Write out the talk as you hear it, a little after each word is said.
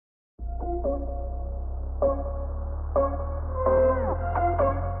I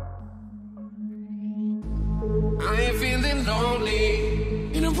ain't feeling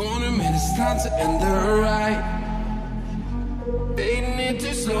lonely, and I wanna admit it's time to end the ride. Fading it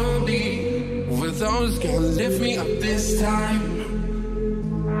too slowly, with those can't lift me up this time.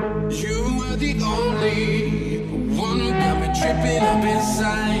 You were the only one who got me tripping up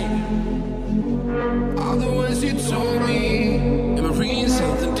inside. All the words you told me, am I reading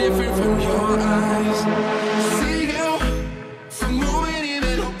something different from your eyes? See you, from moving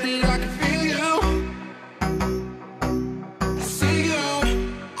even hope that I can feel you. See you,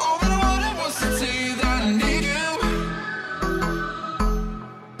 all I wanted was to tell you that I need you.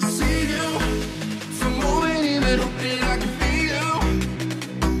 See you, from moving even hope that I can feel you.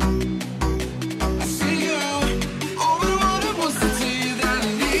 I see you, all I wanted was to tell you that I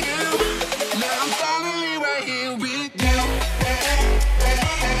need you. Now I'm finally right here with you.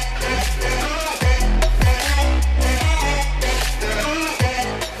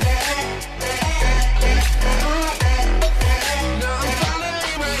 Now I'm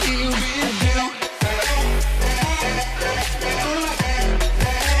finally right here with you.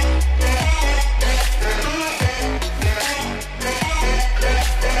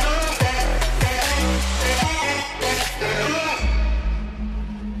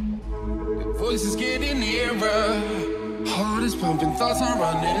 Your voice is getting nearer, heart is pumping, thoughts are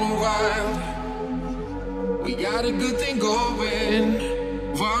running wild. We got a good thing going,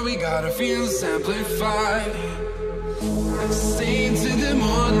 why we gotta feel amplified. Stay into the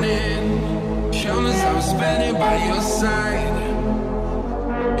morning, countless hours spending by your side.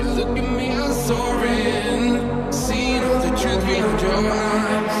 You look at me, I'm soaring, seeing all the truth behind your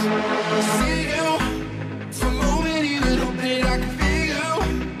eyes. See you, from moment even hope that I can feel you.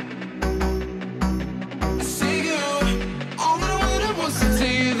 I see you, all I wanted was to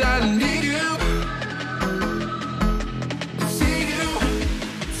tell you that I need you. I see you,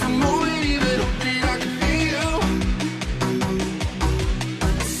 from moment even hope that I can feel you.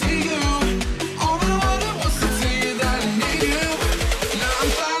 I see you, all I wanted was to tell you that I need you. Now I'm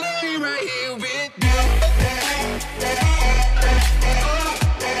finally right here with you.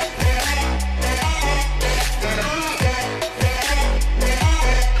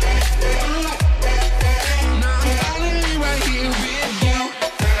 Now I'm finally right here with you.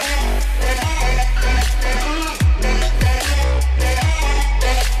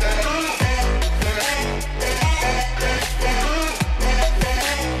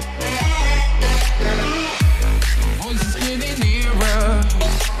 Voice is getting nearer,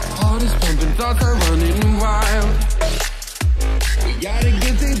 heart is pumping, thoughts are running wild. We got a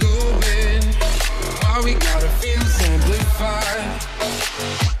good thing going, why we gotta feel amplified.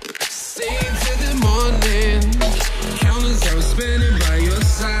 Stay into the morning, countless hours spending by your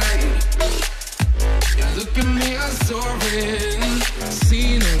side. You look at me, I'm soaring,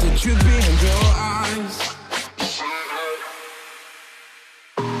 seeing all the truth behind your eyes.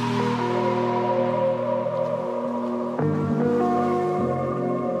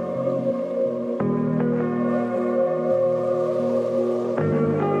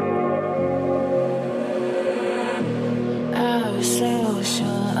 I was so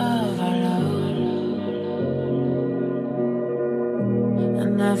sure of our love. I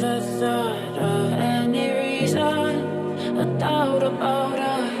never thought of any reason, a doubt about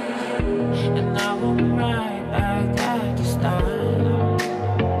us. And now I'm right back at the start.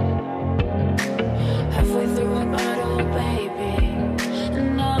 Halfway through a bottle, baby, and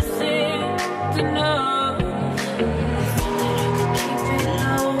nothing to know. Thought that I could keep it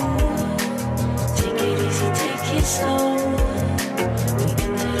low. Take it easy, take it slow. We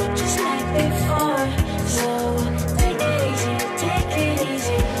ended up just like before, so take it easy, take it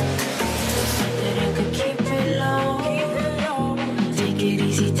easy. Thought that I could keep it low. Take it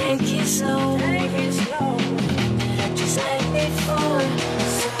easy, take it slow. We ended up just like before,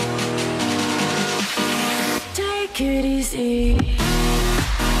 so take it easy.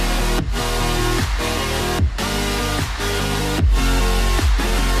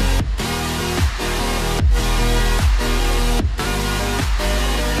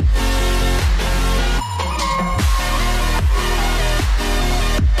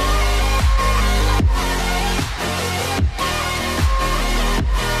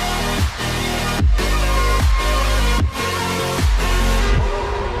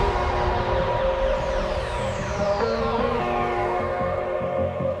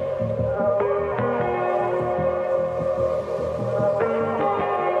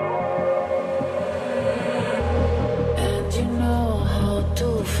 And you know how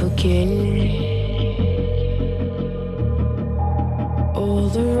to forget all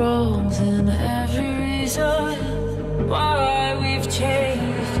the wrongs and every reason why we've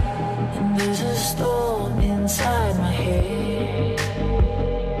changed. And there's a storm inside my head.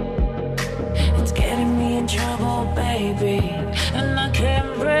 It's getting me in trouble, baby, and I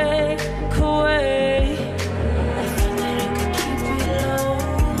can't break away. I thought that I could keep it low.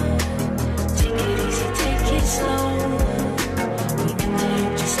 Take it easy, take it slow. We can let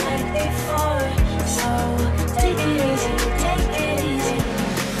it just like before. So take it easy, take it easy.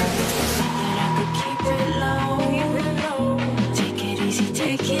 I thought that I could keep it low. Take it easy,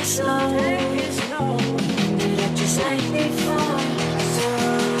 take it slow. We can let it just like before. So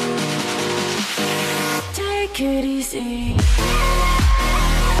take it easy.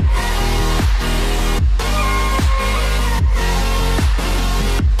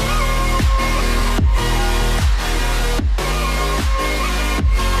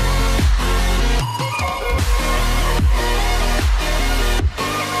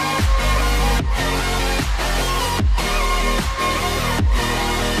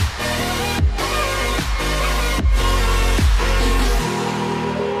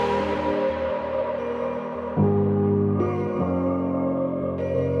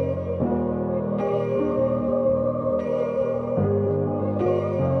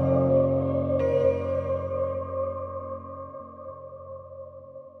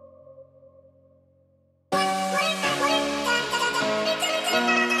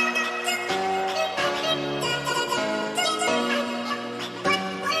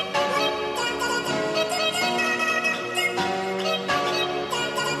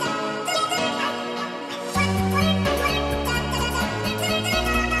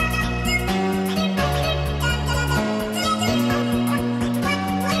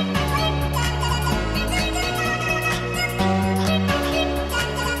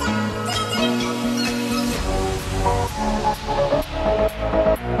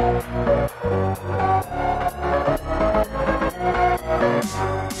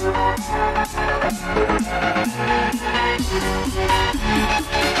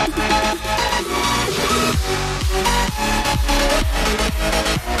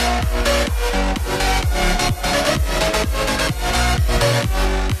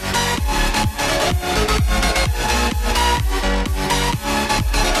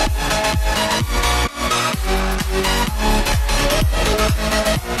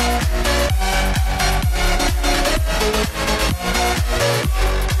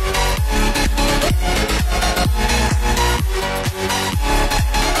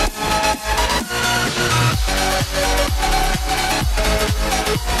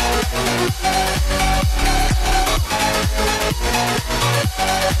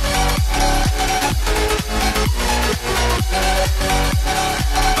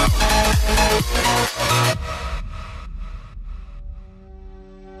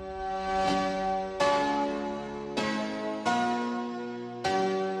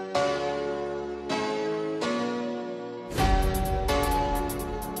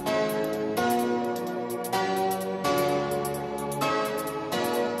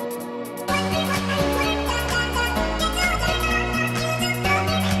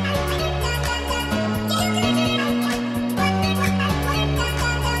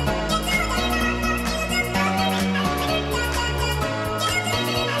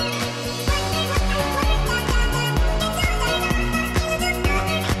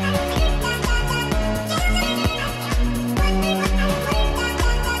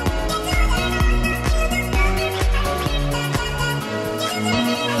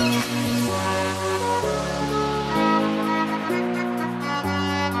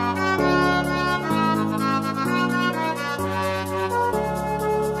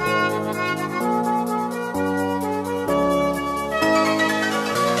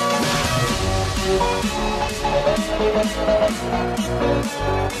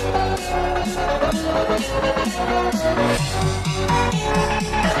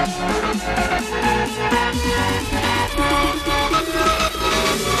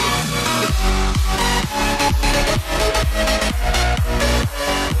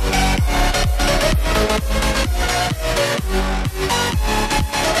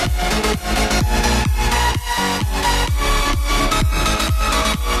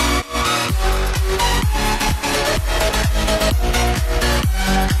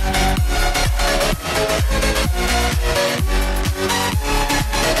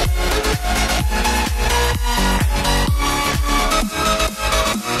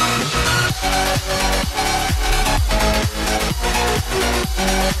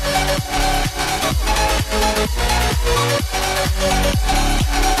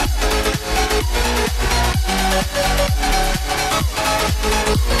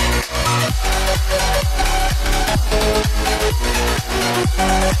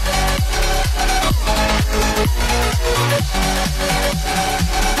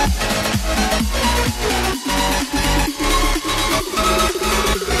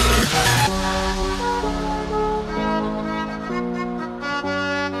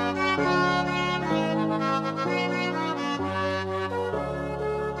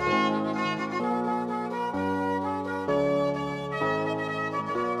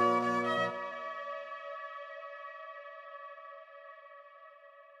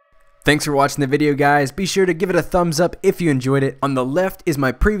 Thanks for watching the video, guys. Be sure to give it a thumbs up if you enjoyed it. On the left is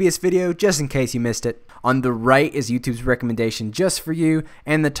my previous video, just in case you missed it. On the right is YouTube's recommendation just for you,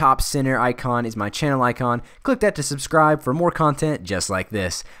 and the top center icon is my channel icon. Click that to subscribe for more content just like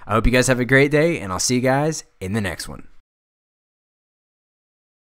this. I hope you guys have a great day, and I'll see you guys in the next one.